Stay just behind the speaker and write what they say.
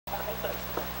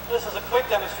This is a quick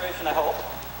demonstration, I hope.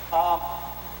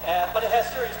 But it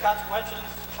has serious consequences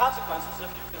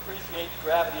if you can appreciate the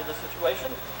gravity of the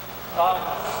situation. Come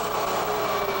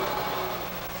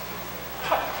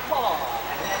on,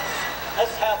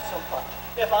 let's have some fun.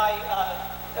 If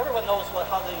everyone knows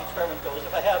how the experiment goes.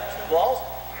 If I have two balls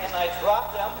and I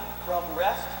drop them from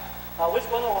rest, which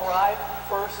one will arrive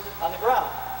first on the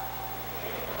ground?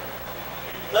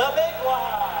 The big one.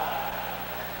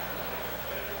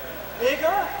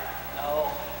 Bigger?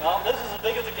 No, this is as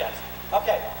big as it gets.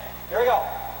 Okay, here we go.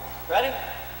 Ready?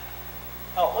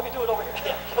 Oh, let me do it over here.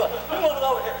 Yeah, let me move it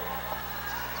over here.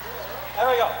 There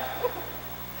we go.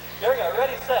 Here we go.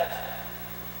 Ready, set.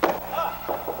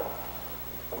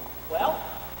 Well,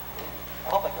 I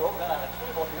hope I can overrun on a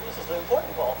tree ball here. This is an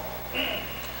important ball.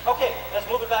 Okay, let's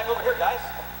move it back over here, guys.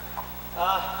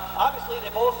 Obviously,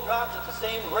 they both dropped at the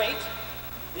same rate.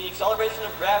 The acceleration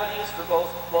of gravity is for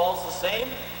both balls the same,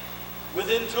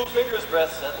 within 2 fingers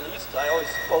breadths at least. I always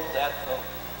quote that from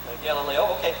Galileo.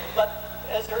 Okay, but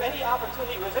is there any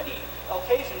opportunity or is any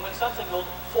occasion when something will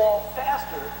fall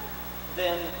faster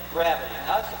than gravity?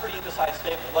 Now, that's a pretty imprecise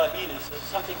statement. What I mean is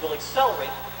something will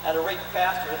accelerate at a rate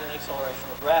faster than the acceleration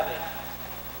of gravity.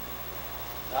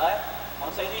 All right?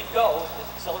 Once I leave go, it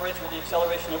accelerates with the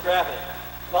acceleration of gravity.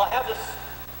 Well, I have this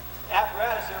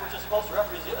apparatus here which is supposed to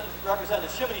represent a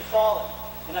chimney falling.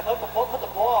 And if I put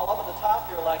the ball up at the top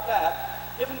here like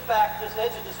that, if in fact this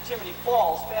edge of this chimney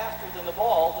falls faster than the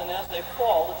ball, then as they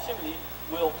fall, the chimney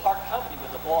will part company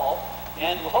with the ball.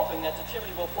 And we're hoping that the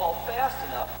chimney will fall fast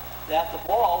enough that the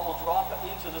ball will drop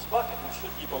into this bucket, which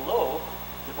should be below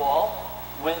the ball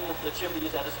when the chimney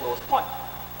is at its lowest point.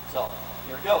 So,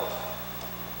 here it goes.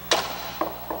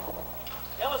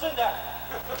 It was in there.